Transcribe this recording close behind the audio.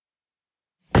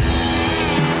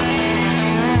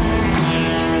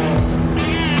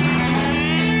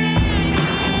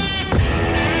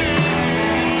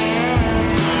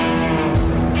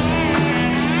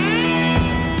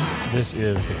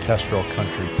Kestrel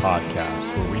Country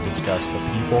Podcast, where we discuss the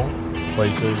people,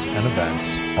 places, and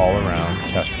events all around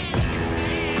Kestrel Country.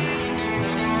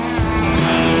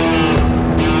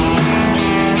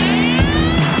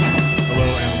 Hello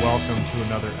and welcome to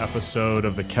another episode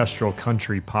of the Kestrel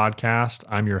Country Podcast.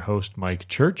 I'm your host, Mike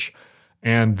Church,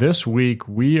 and this week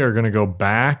we are going to go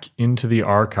back into the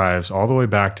archives all the way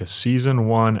back to Season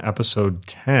 1, Episode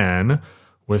 10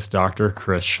 with Dr.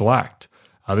 Chris Schlect.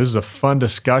 This is a fun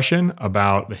discussion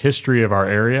about the history of our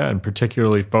area and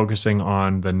particularly focusing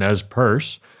on the Nez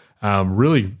Perce.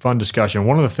 Really fun discussion.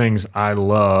 One of the things I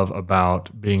love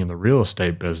about being in the real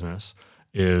estate business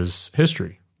is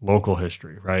history, local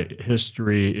history, right?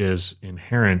 History is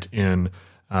inherent in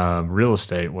real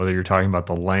estate, whether you're talking about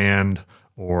the land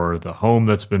or the home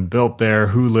that's been built there,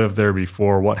 who lived there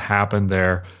before, what happened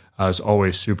there, is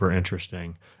always super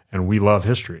interesting. And we love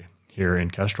history here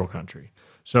in Kestrel Country.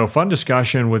 So fun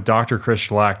discussion with Dr. Chris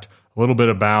Schlect, a little bit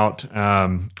about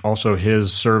also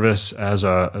his service as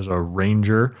a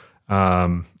ranger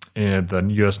in the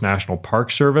U.S. National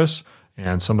Park Service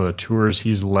and some of the tours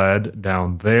he's led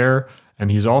down there.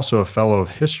 And he's also a fellow of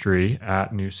history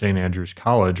at New St. Andrews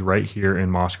College right here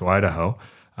in Moscow, Idaho.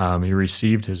 He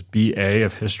received his BA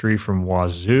of history from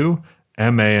Wazoo,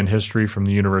 MA in history from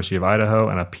the University of Idaho,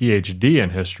 and a PhD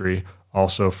in history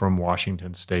also from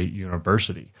Washington State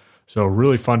University. So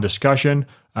really fun discussion,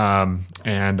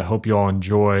 and I hope you all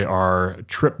enjoy our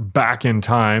trip back in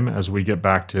time as we get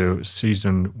back to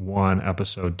Season 1,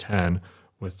 Episode 10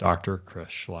 with Dr. Chris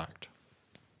Schlect.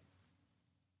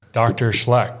 Dr.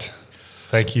 Schlect,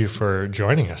 thank you for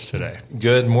joining us today.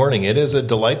 Good morning. It is a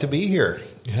delight to be here.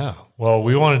 Yeah. Well,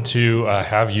 we wanted to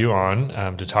have you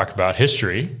on to talk about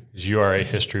history, because you are a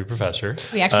history professor.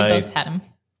 We actually both had him.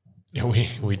 Yeah,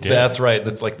 we did. That's right.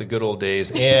 That's like the good old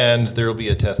days. And there will be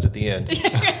a test at the end.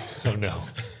 Oh, no.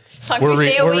 We're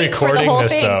recording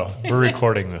this, though. We're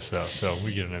recording this, though, so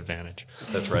we get an advantage.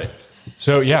 That's right.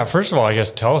 So, yeah, first of all, I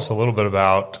guess tell us a little bit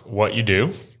about what you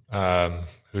do,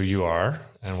 who you are,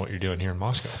 and what you're doing here in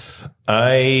Moscow.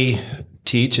 I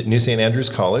teach at New St. Andrews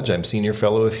College. I'm senior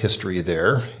fellow of history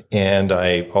there, and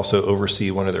I also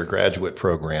oversee one of their graduate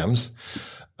programs.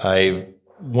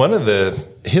 One of the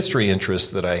history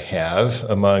interests that I have,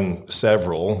 among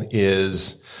several,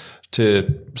 is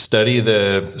to study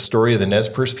the story of the Nez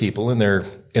Perce people and their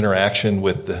interaction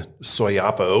with the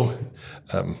Soyapo.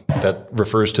 That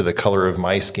refers to the color of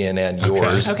my skin and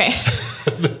yours. Okay.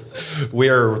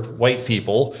 We're white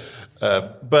people,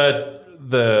 but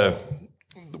the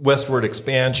westward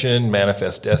expansion,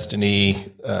 manifest destiny,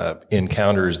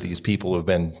 encounters these people who've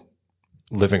been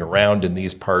living around in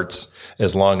these parts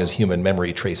as long as human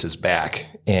memory traces back.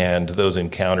 And those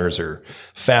encounters are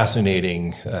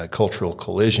fascinating cultural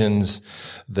collisions,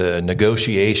 the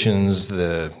negotiations,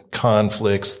 the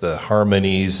conflicts, the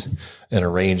harmonies and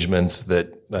arrangements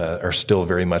that are still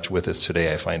very much with us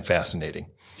today, I find fascinating.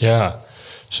 Yeah.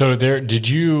 So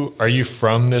are you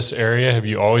from this area? Have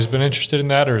you always been interested in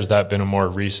that, or has that been a more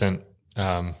recent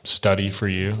study for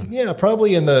you? Yeah,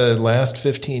 probably in the last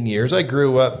 15 years. I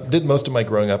did most of my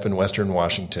growing up in Western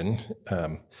Washington,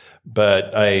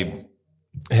 but I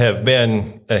have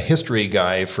been a history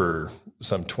guy for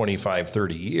some 25,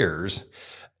 30 years.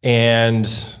 And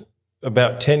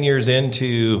about 10 years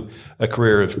into a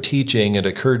career of teaching, it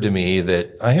occurred to me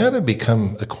that I had to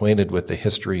become acquainted with the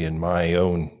history in my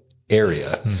own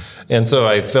area. And so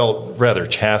I felt rather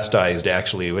chastised,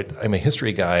 actually. I'm a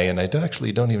history guy, and I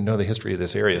actually don't even know the history of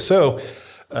this area. So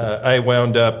I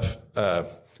wound up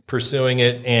pursuing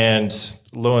it, and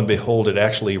lo and behold, it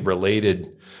actually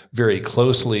related very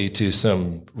closely to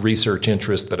some research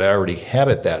interests that I already had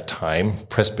at that time,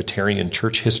 Presbyterian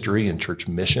church history and church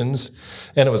missions.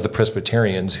 And it was the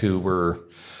Presbyterians who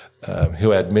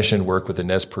had mission work with the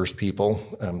Nez Perce people.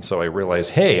 So I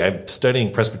realized, hey, I'm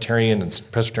studying Presbyterian and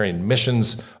Presbyterian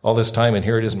missions all this time, and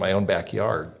here it is in my own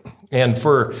backyard. And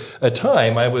for a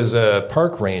time, I was a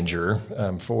park ranger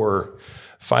for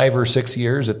 5 or 6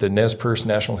 years at the Nez Perce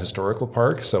National Historical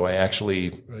Park. So I actually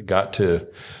got to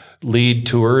lead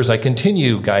tours. I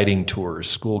continue guiding tours,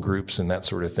 school groups, and that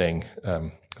sort of thing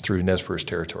through Nez Perce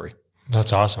territory.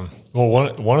 That's awesome.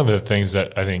 Well, one of the things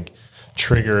that I think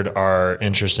triggered our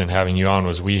interest in having you on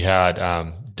was we had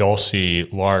Dulcie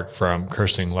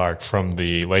Kirsting Lark from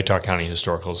the Latah County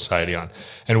Historical Society on.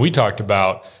 And we talked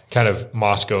about kind of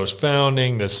Moscow's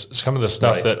founding, some of the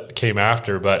stuff that came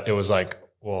after, but it was like,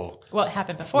 well, what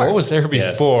happened before? What was there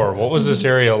before? Yeah. What was this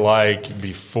area like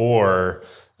before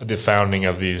the founding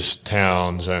of these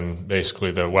towns and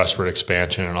basically the westward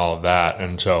expansion and all of that?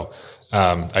 And so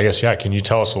I guess, can you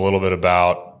tell us a little bit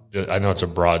about I know it's a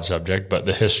broad subject, but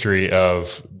the history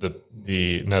of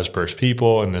the Nez Perce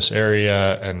people in this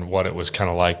area and what it was kind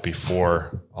of like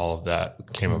before all of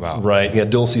that came about. Right. Yeah.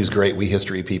 Dulce's great. We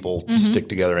history people stick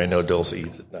together. I know Dulce.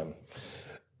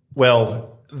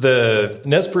 Well, the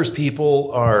Nez Perce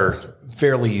people are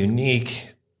fairly unique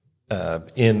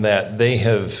in that they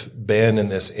have been in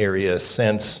this area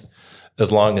since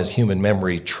as long as human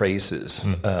memory traces.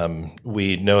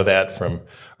 We know that from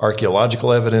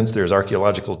archaeological evidence. There's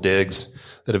archaeological digs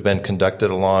that have been conducted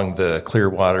along the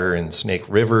Clearwater and Snake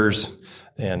Rivers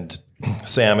and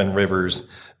Salmon Rivers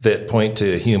that point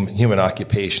to human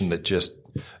occupation that just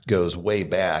goes way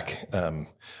back.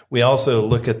 We also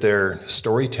look at their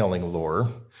storytelling lore,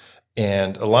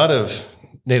 and a lot of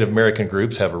Native American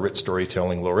groups have a rich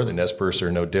storytelling lore. The Nez Perce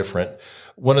are no different.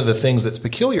 One of the things that's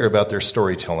peculiar about their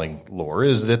storytelling lore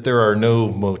is that there are no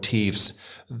motifs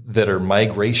that are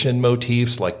migration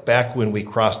motifs, like back when we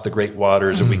crossed the Great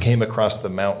Waters or we came across the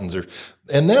mountains,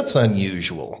 and that's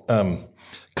unusual.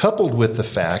 Coupled with the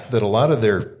fact that a lot of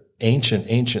their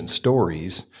ancient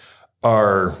stories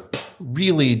are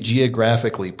really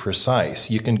geographically precise.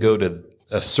 You can go to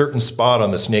a certain spot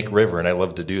on the Snake River, and I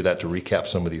love to do that to recap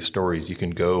some of these stories. You can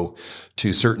go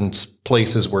to certain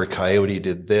places where Coyote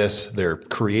did this. Their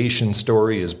creation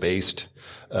story is based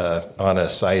on a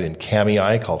site in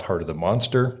Kamei called Heart of the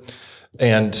Monster.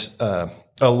 And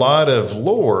a lot of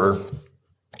lore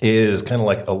is kind of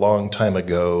like a long time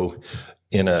ago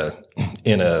in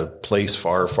a place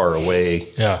far, far away.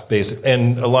 Yeah.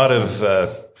 And a lot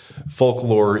of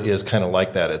folklore is kind of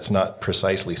like that. It's not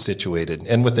precisely situated.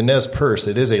 And with the Nez Perce,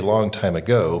 it is a long time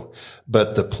ago,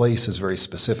 but the place is very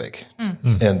specific.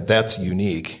 And that's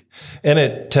unique. And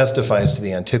it testifies to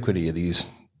the antiquity of these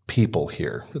people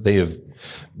here. They have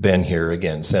been here,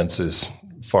 again, since as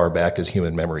far back as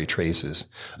human memory traces.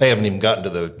 I haven't even gotten to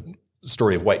the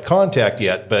story of white contact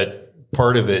yet, but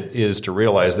part of it is to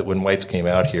realize that when whites came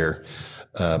out here,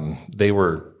 they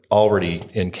were already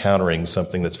encountering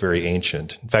something that's very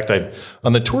ancient. In fact,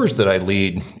 on the tours that I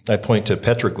lead, I point to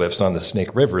petroglyphs on the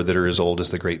Snake River that are as old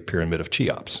as the Great Pyramid of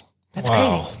Cheops. That's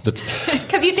crazy.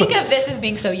 Because you think of this as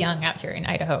being so young out here in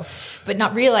Idaho, but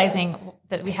not realizing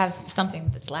that we have something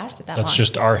that's lasted that long. That's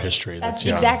just our history. That's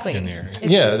young exactly in the area.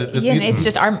 It's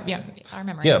just our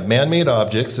memory. Yeah, man-made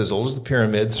objects as old as the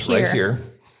pyramids right here.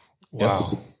 Wow.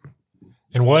 Yep.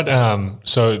 And what?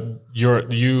 So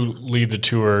you lead the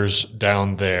tours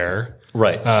down there,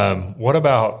 right? What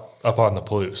about up on the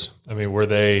Palouse? I mean,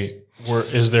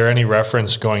 is there any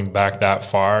reference going back that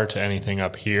far to anything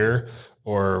up here,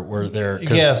 or were there?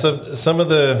 Yeah, so some of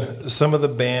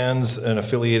the bands and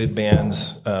affiliated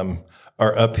bands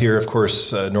are up here. Of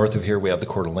course, north of here we have the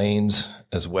Coeur d'Alenes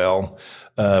as well,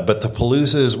 but the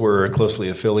Palouses were closely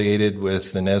affiliated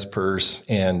with the Nez Perce.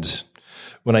 And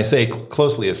when I say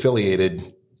closely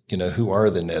affiliated, who are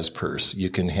the Nez Perce?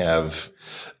 You can have,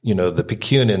 the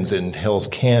Pecunins in Hell's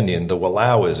Canyon, the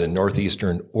Wallowas in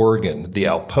northeastern Oregon, the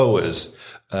Alpoas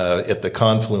at the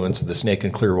confluence of the Snake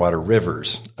and Clearwater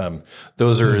rivers.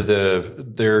 Those are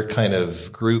their kind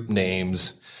of group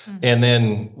names. And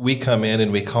then we come in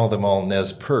and we call them all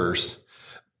Nez Perce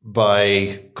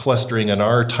by clustering in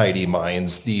our tidy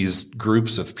minds these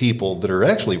groups of people that are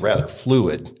actually rather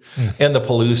fluid. And the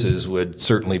Palouses would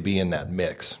certainly be in that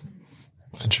mix.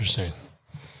 Interesting.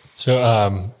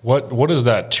 So what does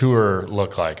that tour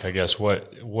look like? I guess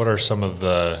what are some of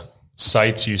the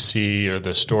sights you see or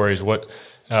the stories?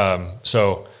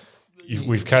 So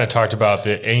we've kind of talked about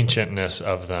the ancientness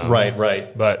of them.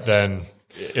 Right. But then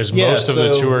is most of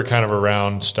the tour kind of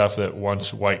around stuff that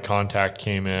once white contact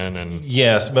came in? And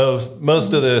yes,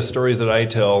 most of the stories that I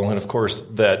tell, and of course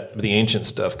that the ancient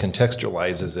stuff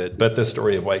contextualizes it, but the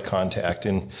story of white contact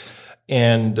and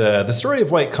the story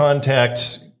of white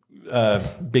contact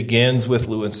begins with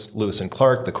Lewis and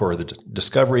Clark. The core of the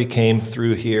discovery came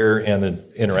through here, and the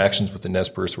interactions with the Nez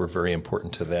Perce were very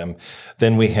important to them.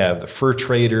 Then we have the fur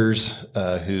traders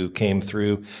who came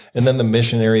through, and then the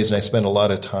missionaries. And I spent a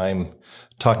lot of time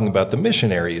talking about the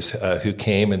missionaries who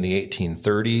came in the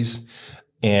 1830s.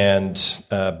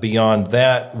 And beyond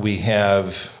that, we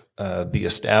have the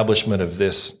establishment of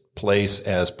this place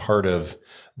as part of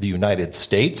the United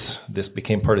States. This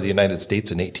became part of the United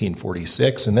States in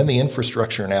 1846. And then the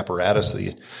infrastructure and apparatus of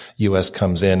the U.S.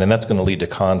 comes in, and that's going to lead to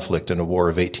conflict in a war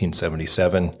of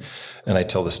 1877. And I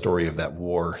tell the story of that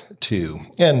war, too,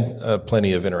 and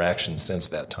plenty of interactions since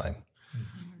that time.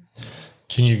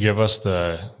 Can you give us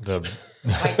the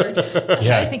Whitebird?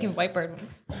 Yeah. I was thinking Whitebird.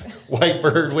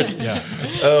 Whitebird, which,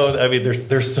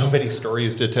 there's so many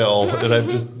stories to tell that I've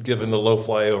just given the low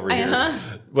flyover here.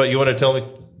 What, you want to tell me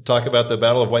talk about the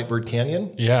Battle of Whitebird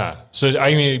Canyon? Yeah. So,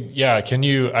 I mean, yeah,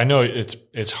 I know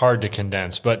it's hard to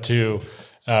condense, but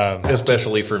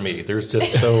especially for me, there's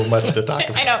just so much to talk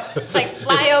about. I know. It's like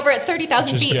fly over at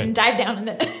 30,000 feet and dive down. And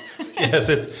then yes,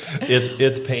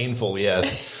 it's painful.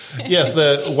 Yes. Yes.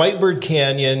 The Whitebird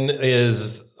Canyon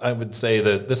is, I would say,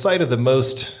 the site of the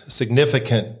most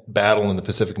significant battle in the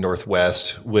Pacific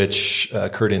Northwest, which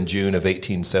occurred in June of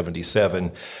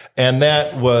 1877. And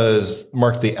that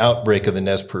marked the outbreak of the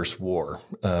Nez Perce War,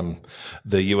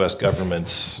 the U.S.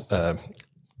 government's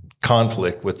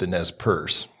conflict with the Nez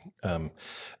Perce.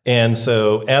 And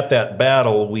so at that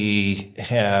battle, we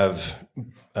have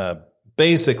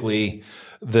basically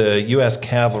the U.S.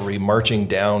 cavalry marching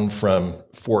down from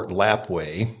Fort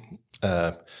Lapway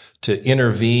to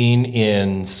intervene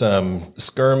in some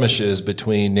skirmishes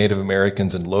between Native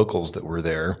Americans and locals that were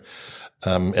there.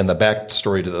 And the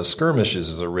backstory to those skirmishes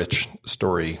is a rich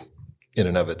story in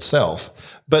and of itself.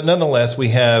 But nonetheless, we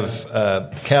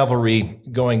have cavalry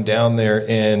going down there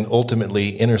and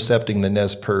ultimately intercepting the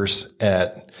Nez Perce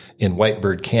in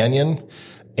Whitebird Canyon.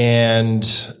 And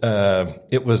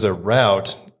it was a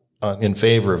rout in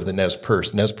favor of the Nez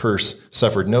Perce. Nez Perce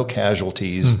suffered no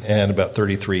casualties, and about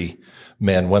 33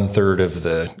 men, 1/3 of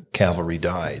the cavalry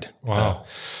died. Wow.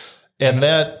 And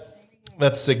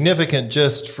that's significant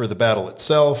just for the battle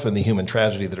itself and the human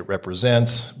tragedy that it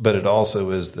represents, but it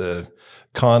also is the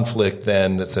conflict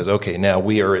then that says, okay, now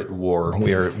we are at war.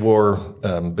 We are at war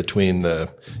between the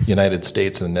United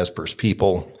States and the Nez Perce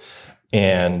people.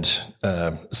 And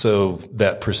so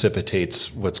that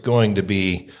precipitates what's going to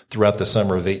be, throughout the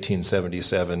summer of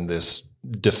 1877, this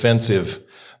defensive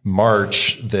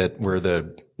march where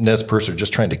the Nez Perce are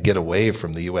just trying to get away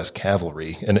from the U.S.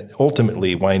 cavalry and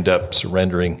ultimately wind up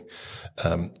surrendering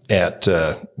at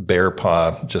Bear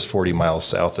Paw, just 40 miles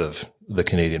south of the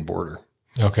Canadian border.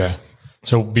 Okay.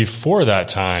 So before that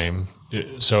time,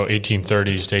 so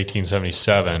 1830s to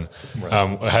 1877,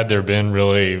 right. Had there been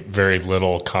really very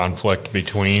little conflict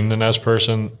between the Nez Perce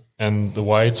and the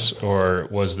whites, or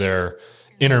was there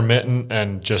intermittent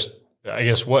and just, I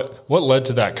guess, what led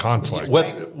to that conflict?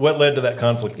 What led to that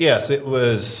conflict? Yes, it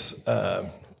was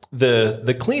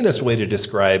the cleanest way to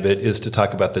describe it is to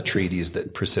talk about the treaties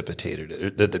that precipitated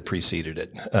it, that preceded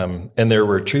it. And there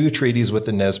were 2 treaties with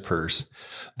the Nez Perce.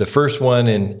 The first one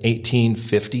in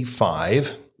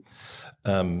 1855,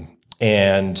 and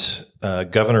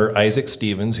Governor Isaac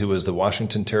Stevens, who was the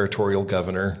Washington Territorial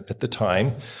Governor at the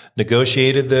time,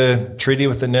 negotiated the treaty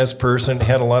with the Nez Perce and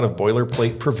had a lot of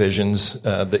boilerplate provisions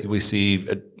that we see.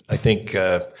 I think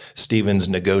Stevens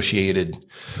negotiated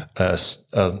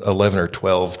 11 or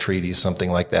 12 treaties, something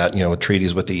like that.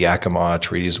 Treaties with the Yakima,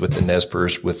 treaties with the Nez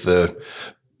Perce, with a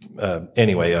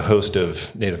host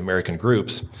of Native American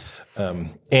groups.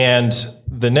 And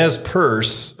the Nez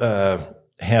Perce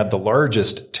had the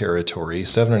largest territory,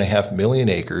 7.5 million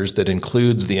acres, that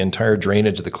includes the entire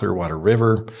drainage of the Clearwater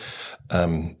River,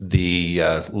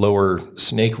 the lower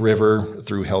Snake River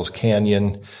through Hell's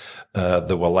Canyon,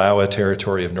 the Wallowa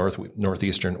territory of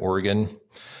northeastern Oregon.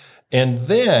 And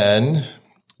then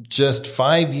just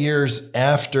 5 years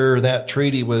after that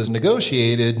treaty was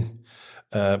negotiated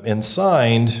and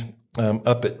signed,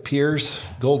 up at Pierce,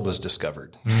 gold was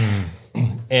discovered.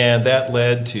 And that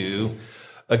led to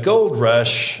a gold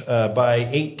rush. By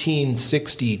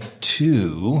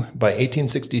 1862,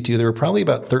 there were probably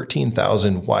about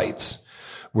 13,000 whites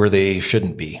where they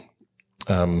shouldn't be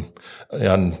in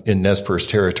Nez Perce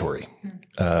territory.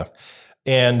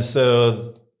 And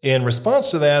so in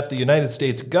response to that, the United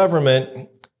States government,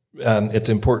 it's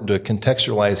important to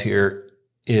contextualize here,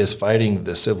 is fighting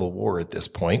the Civil War at this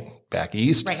point back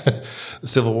east. Right. The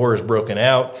Civil War is broken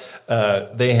out.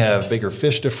 They have bigger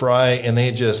fish to fry, and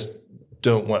they just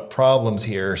don't want problems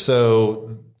here.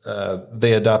 So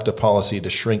they adopt a policy to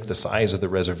shrink the size of the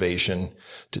reservation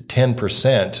to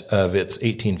 10% of its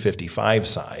 1855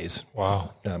 size. Wow.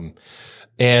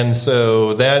 And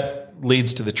so that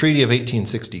leads to the Treaty of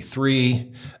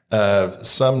 1863.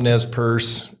 Some Nez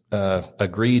Perce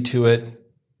agree to it.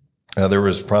 There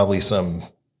was probably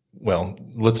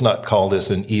let's not call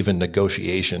this an even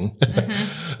negotiation,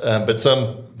 but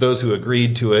those who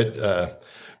agreed to it,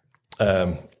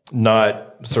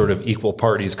 not sort of equal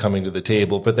parties coming to the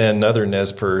table, but then other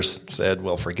Nez Perce said,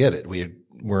 well, forget it.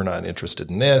 We're not interested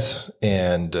in this.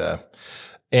 And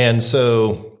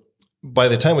so by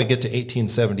the time we get to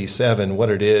 1877, what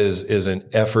it is an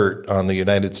effort on the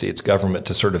United States government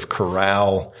to sort of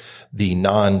corral the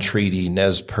non-treaty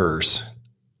Nez Perce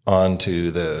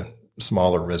onto the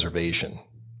smaller reservation.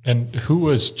 And who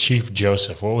was Chief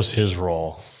Joseph? What was his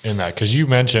role in that? Because you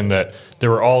mentioned that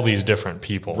there were all these different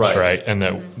peoples, right? And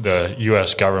that the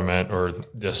U.S. government or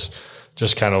just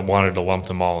kind of wanted to lump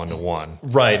them all into one.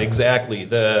 Right, exactly.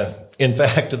 In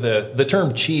fact, the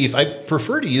term chief, I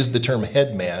prefer to use the term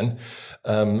headman.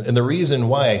 And the reason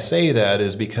why I say that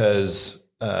is because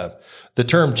the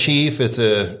term chief, it's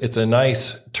a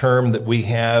nice term that we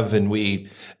have, and we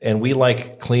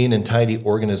like clean and tidy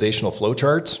organizational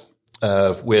flowcharts.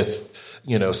 With,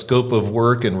 scope of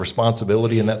work and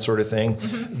responsibility and that sort of thing.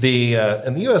 And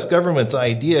the U.S. government's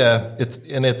idea,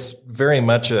 it's very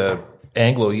much a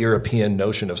Anglo-European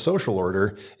notion of social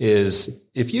order, is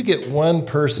if you get one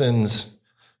person's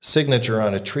signature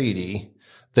on a treaty,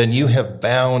 then you have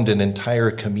bound an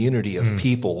entire community of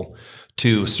people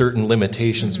to certain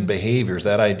limitations and behaviors.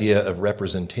 That idea of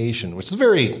representation, which is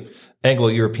very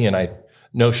Anglo-European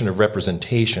notion of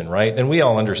representation, right? And we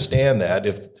all understand that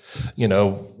if,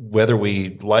 whether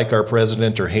we like our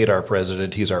president or hate our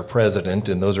president, he's our president,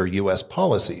 and those are U.S.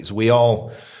 policies. We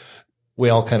all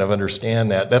kind of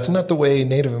understand that. That's not the way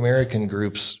Native American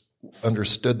groups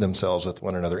understood themselves with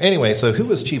one another. Anyway, so who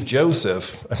was Chief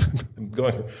Joseph? I'm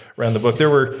going around the book. There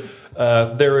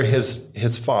were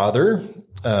his father,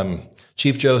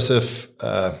 Chief Joseph,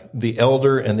 the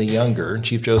elder and the younger.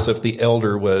 Chief Joseph the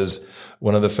elder was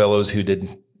one of the fellows who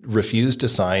refused to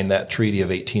sign that treaty of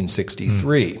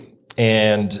 1863.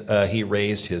 And he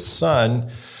raised his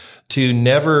son to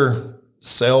never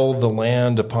sell the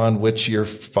land upon which your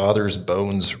father's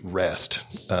bones rest.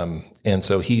 And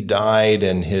so he died,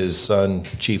 and his son,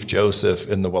 Chief Joseph,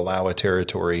 in the Wallowa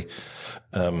territory,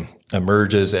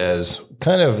 emerges as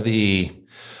kind of the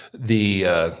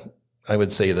I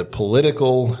would say the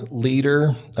political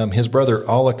leader. His brother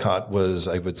Elliott was,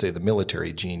 I would say, the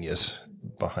military genius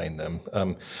behind them.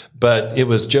 But it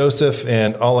was Joseph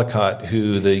and Elliott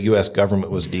who the U.S.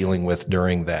 government was dealing with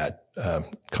during that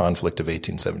conflict of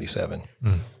 1877.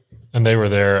 And they were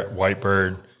there at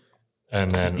Whitebird,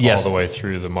 and then all the way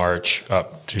through the march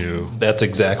up to that's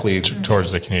exactly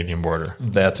towards the Canadian border.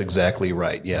 That's exactly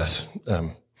right. Yes.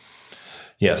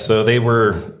 So they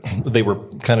were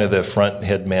kind of the front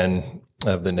head men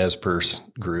of the Nez Perce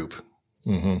group.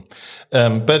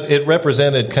 But it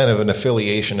represented kind of an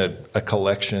affiliation, a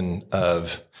collection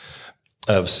of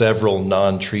several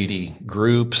non-treaty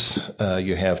groups.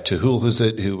 You have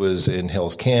Tehulhuzit, who was in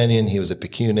Hells Canyon. He was at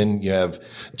Pecunin. You have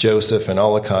Joseph and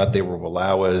Elliott. They were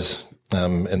Wallowas,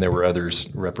 and there were others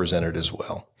represented as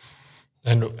well.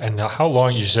 And how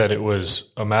long, you said it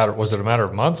was a matter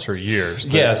of months or years?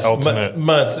 Yes,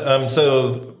 months.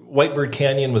 So Whitebird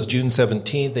Canyon was June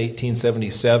 17th,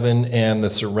 1877, and the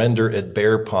surrender at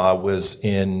Bear Paw was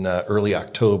in early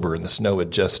October, and the snow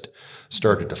had just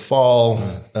started to fall.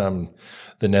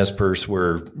 The Nez Perce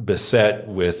were beset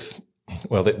with,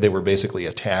 they were basically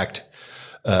attacked.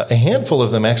 A handful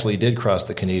of them actually did cross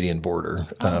the Canadian border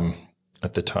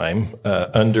at the time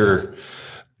under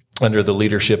the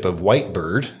leadership of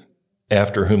Whitebird,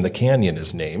 after whom the canyon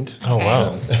is named. Oh,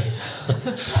 wow.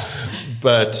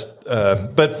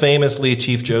 But famously,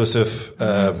 Chief Joseph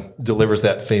delivers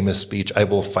that famous speech, "I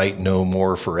will fight no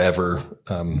more forever.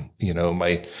 Our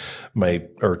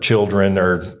children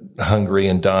are hungry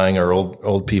and dying. Our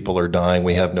old people are dying.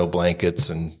 We have no blankets,"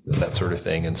 and that sort of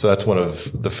thing. And so that's one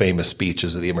of the famous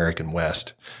speeches of the American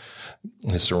West,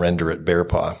 his surrender at Bear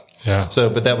Paw. Yeah.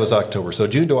 But that was October. So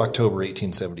June to October,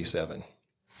 1877.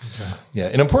 Okay. Yeah.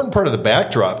 An important part of the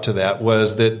backdrop to that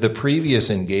was that the previous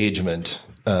engagement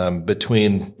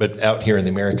but out here in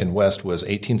the American West was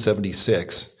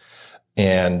 1876,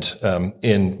 and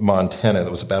in Montana, that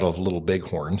was the Battle of Little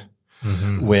Bighorn,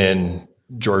 when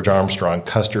George Armstrong,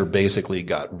 Custer basically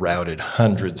got routed.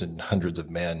 Hundreds and hundreds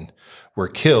of men were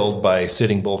killed by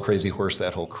Sitting Bull, Crazy Horse,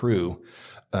 that whole crew.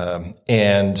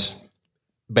 And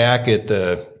back in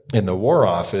the War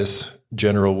Office,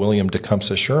 General William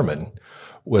Tecumseh Sherman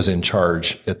was in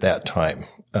charge at that time.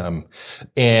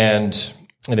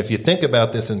 And if you think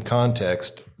about this in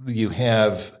context, you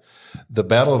have the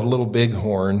Battle of Little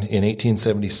Bighorn in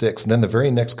 1876, and then the very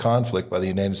next conflict by the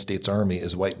United States Army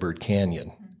is Whitebird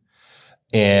Canyon.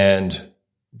 And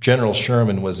General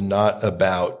Sherman was not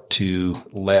about to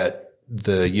let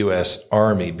the U.S.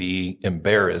 Army be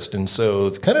embarrassed. And so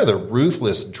kind of the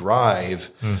ruthless drive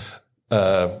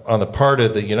on the part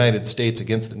of the United States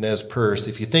against the Nez Perce,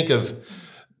 if you think of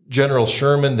General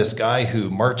Sherman, this guy who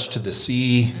marched to the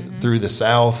sea through the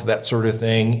South, that sort of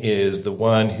thing, is the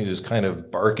one who's kind of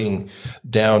barking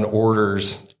down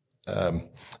orders.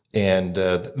 And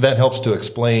that helps to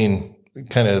explain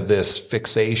kind of this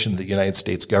fixation the United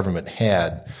States government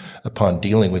had upon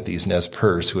dealing with these Nez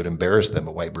Perce who had embarrassed them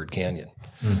at Whitebird Canyon.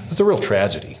 It's a real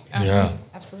tragedy. Yeah.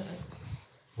 Absolutely.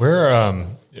 Where,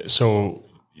 so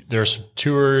there's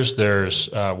tours, there's,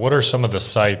 what are some of the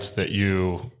sites that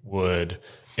you would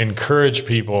encourage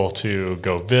people to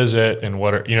go visit, and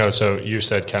what are, so you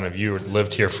said kind of you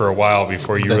lived here for a while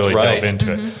before you really dove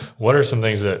into it. What are some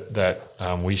things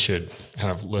that we should,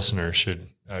 kind of listeners should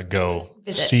go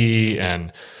visit, see,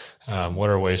 and what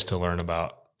are ways to learn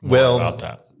about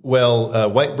that? Well,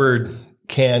 Whitebird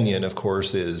Canyon, of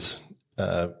course, is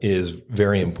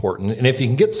very important. And if you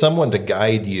can get someone to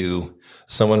guide you,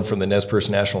 someone from the Nez Perce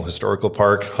National Historical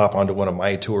Park, hop onto one of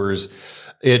my tours,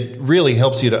 it really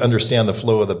helps you to understand the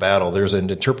flow of the battle. There's an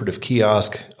interpretive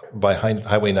kiosk by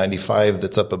Highway 95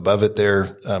 that's up above it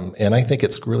there. And I think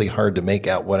it's really hard to make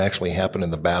out what actually happened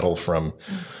in the battle from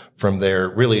there.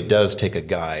 It really does take a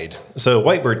guide. So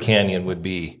Whitebird Canyon would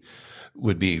be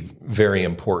very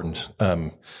important.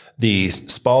 The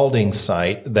Spalding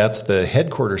site, that's the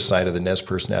headquarters site of the Nez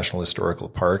Perce National Historical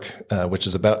Park, which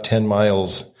is about 10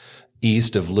 miles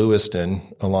east of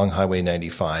Lewiston along Highway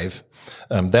 95.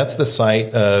 That's the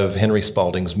site of Henry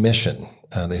Spalding's mission,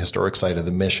 the historic site of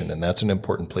the mission, and that's an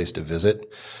important place to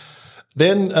visit.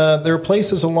 Then there are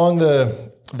places along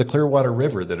the Clearwater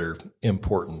River that are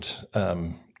important.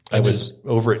 I was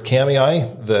over at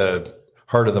Kamei, the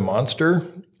Heart of the Monster.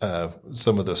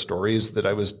 Some of the stories that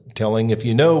I was telling, if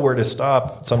you know where to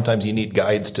stop, sometimes you need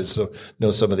guides to know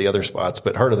some of the other spots,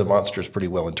 but Heart of the Monster is pretty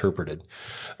well interpreted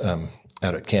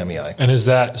out at Kamei. And is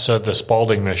that, so the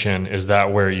Spalding mission, is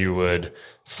that where you would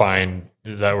find,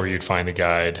 is that where you'd find the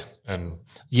guide and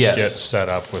get set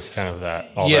up with kind of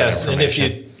that, all that information? And if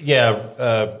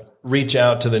you, reach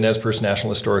out to the Nez Perce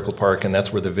National Historical Park, and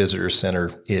that's where the Visitor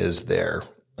Center is there.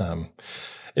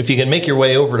 If you can make your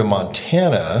way over to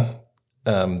Montana,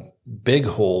 Big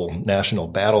Hole National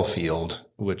Battlefield,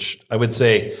 which I would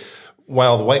say,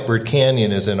 while the Whitebird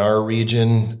Canyon is in our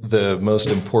region, the most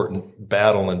important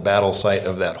battle site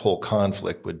of that whole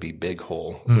conflict would be Big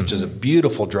Hole, which is a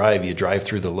beautiful drive. You drive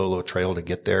through the Lolo Trail to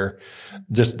get there.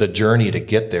 Just the journey to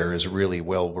get there is really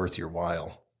well worth your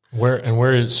while. Where's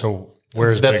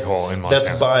Big Hole in Montana?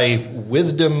 That's by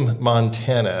Wisdom,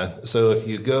 Montana. So if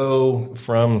you go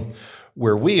from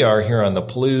where we are here on the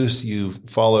Palouse, you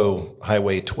follow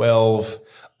Highway 12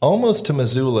 almost to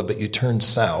Missoula, but you turn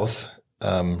south.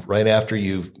 Right after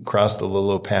you cross the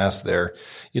Lolo Pass there,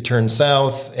 you turn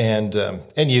south, and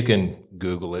you can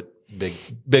Google it,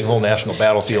 Big Hole National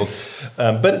Battlefield.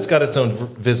 But it's got its own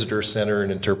visitor center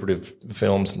and interpretive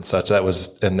films and such.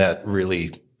 That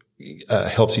really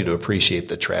helps you to appreciate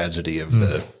the tragedy of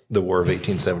the War of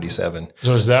 1877.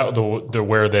 So is that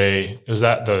is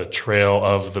that the trail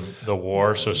of the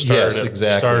war? So started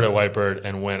at Whitebird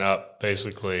and went up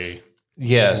basically.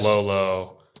 Yes.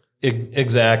 Lolo.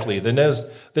 Exactly. The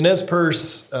Nez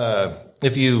Perce,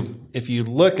 if you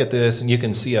look at this, and you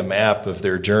can see a map of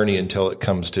their journey until it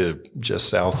comes to just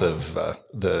south of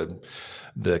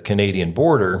the Canadian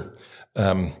border,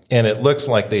 and it looks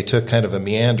like they took kind of a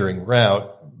meandering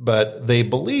route, but they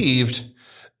believed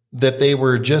that they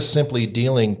were just simply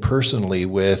dealing personally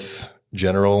with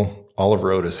General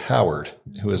Oliver Otis Howard,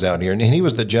 who was out here, and he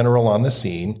was the general on the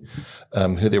scene,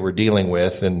 who they were dealing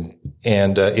with, and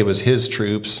it was his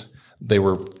troops. They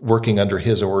were working under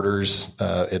his orders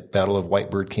at Battle of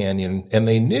Whitebird Canyon, and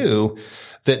they knew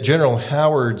that General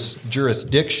Howard's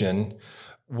jurisdiction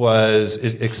was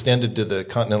extended to the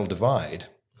Continental Divide.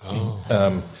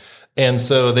 Oh. And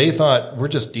so they thought, we're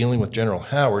just dealing with General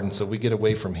Howard, and so we get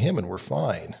away from him and we're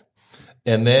fine.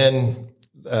 And then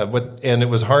and it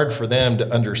was hard for them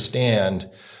to understand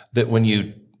that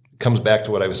comes back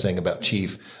to what I was saying about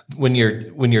Chief. When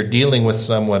you're dealing with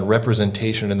someone,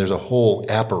 representation, and there's a whole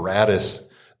apparatus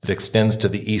that extends to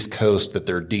the East Coast that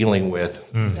they're dealing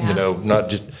with, not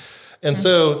just. And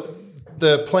so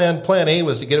the plan A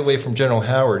was to get away from General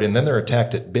Howard, and then they're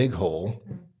attacked at Big Hole.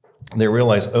 And they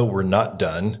realize, we're not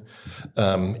done.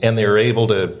 And they were able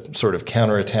to sort of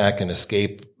counterattack and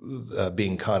escape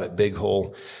being caught at Big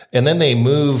Hole. And then they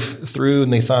move through,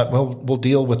 and they thought, well,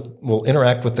 we'll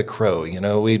interact with the Crow.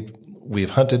 We've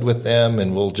hunted with them,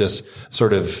 and we'll just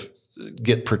sort of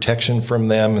get protection from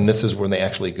them. And this is when they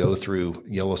actually go through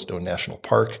Yellowstone National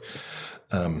Park.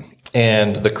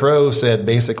 And the Crow said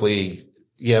basically,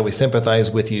 we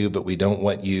sympathize with you, but we don't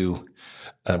want you,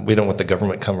 we don't want the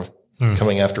government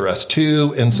coming after us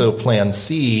too. And so plan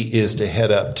C is to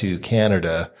head up to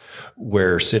Canada,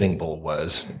 where Sitting Bull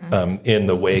was, in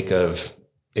the wake of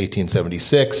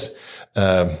 1876.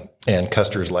 and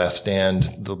Custer's Last Stand,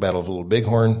 the Battle of Little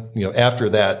Bighorn. After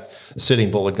that, Sitting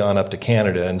Bull had gone up to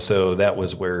Canada, and so that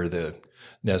was where the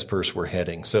Nez Perce were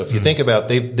heading. So if you think about,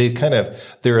 they kind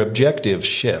of, their objective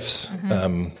shifts,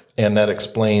 and that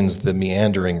explains the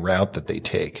meandering route that they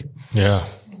take. Yeah.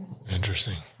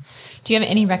 Interesting. Do you have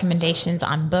any recommendations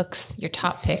on books, your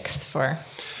top picks for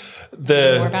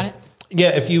learning more about it?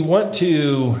 Yeah, if you want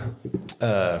to,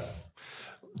 let's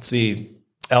see,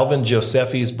 Alvin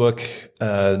Josephy's book,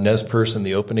 Nez Perce and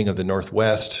the Opening of the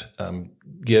Northwest,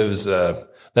 gives,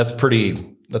 that's a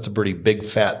pretty big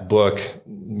fat book,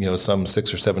 some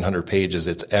 600 or 700 pages.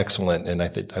 It's excellent. And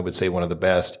I would say one of the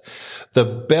best. The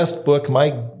best book,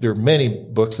 there are many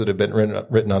books that have been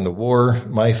written on the war.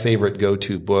 My favorite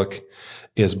go-to book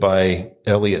is by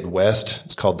Elliott West.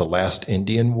 It's called The Last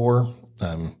Indian War.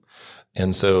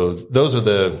 And so those are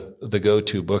the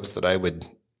go-to books that I would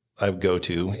go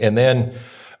to. And then,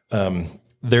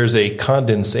 there's a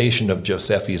condensation of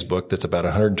Josephy's book that's about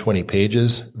 120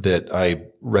 pages that I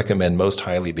recommend most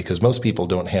highly because most people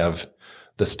don't have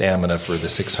the stamina for the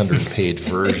 600-page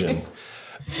version.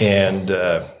 And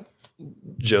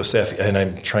Josephy, and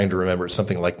I'm trying to remember, it's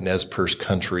something like Nez Perce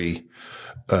Country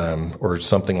or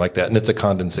something like that. And it's a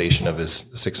condensation of his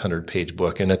 600-page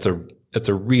book. And it's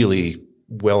a really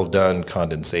well done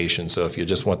condensation. So if you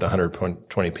just want the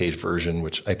 120-page version,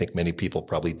 which I think many people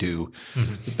probably do,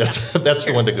 that's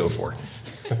the one to go for.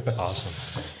 Awesome.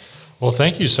 Well,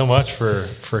 thank you so much for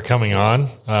coming on.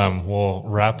 We'll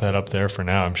wrap that up there for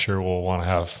now. I'm sure we'll want to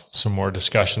have some more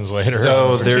discussions later.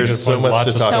 Oh, there's so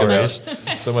much to talk about.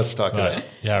 So much to talk about.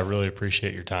 Yeah, I really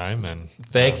appreciate your time. And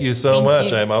thank you so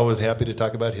much. I'm always happy to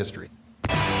talk about history.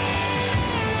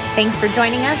 Thanks for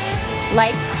joining us.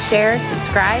 Like, share,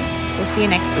 subscribe. We'll see you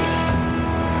next week.